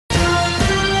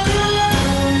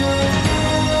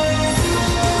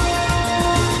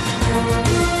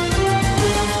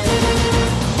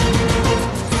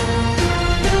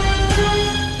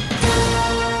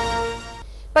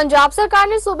पंजाब सरकार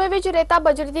ने सूबे विच रेता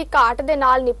बजरी की घाट दे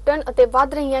नाल निपटण अते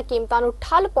वध रहीआं कीमतां नूं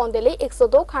ठल पाउण दे लई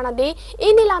 102 खाणां दी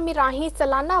ई नीलामी राहीं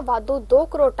सालाना वाधू 2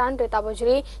 करोड़ टन रेता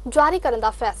बजरी जारी करन दा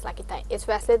फैसला कीता है। इस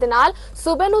फैसले दे नाल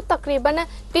सूबे नूं तकरीबन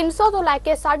 300 तो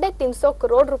लैके 350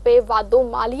 करोड़ रुपए वाधू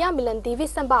मालिया मिलण दी भी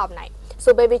संभावना है।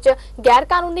 सूबे विच गैर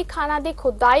कानूनी खाणा दी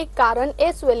खुदाई कारण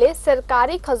इस वेले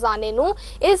सरकारी खजाने नूं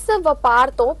इस व्यापार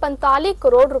तो 45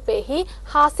 करोड़ रुपए ही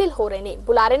हासिल हो रहे ने।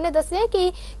 बुलारे ने दस्सिया कि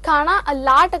खाणा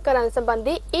अलाट करन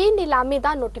संबंधी ई नीलामी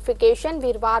दा नोटिफिकेशन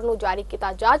वीरवार नूं जारी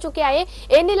किया जा चुकिया है।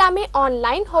 ये नीलामी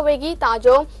ऑनलाइन होवेगी तां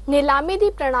जो नीलामी दी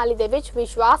प्रणाली दे विच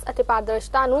विश्वास अते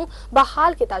पारदर्शिता नूं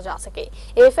बहाल किया जा सके।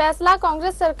 यह फैसला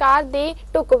कांग्रेस सरकार दी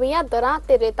ढुकवीआं दरां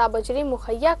ते रेता बजरी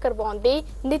मुहैया करवाउण दी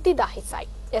नीति दा हिस्सा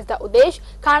है। इसका उद्देश्य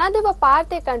खाणा दे व्यापार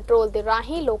ते कंट्रोल दे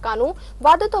राहीं लोकां नूं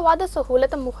वध तों वध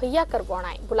सहूलत मुहैया करवाउणा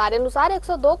है। बुलारे अनुसार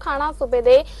 102 खाणा सूबे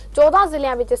दे 14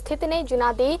 जिलिਆਂ विच स्थित ने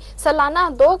जिन्हां दी सालाना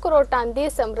 2 करोड़ टन दी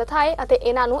समर्था है अते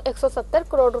इन्हां नूं 170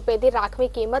 करोड़ रुपए दी राखवी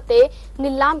कीमत ते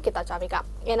नीलाम किया जावेगा।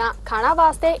 इन्हां खाणा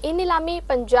वास्ते ई नीलामी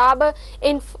पंजाब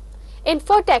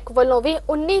इन्फोटेक ਵੱਲੋਂ भी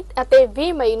 19 ਅਤੇ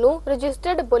 20 मई नूं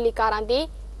रजिस्टर्ड बोलीकारां दी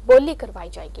बोली करवाई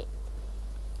जाएगी।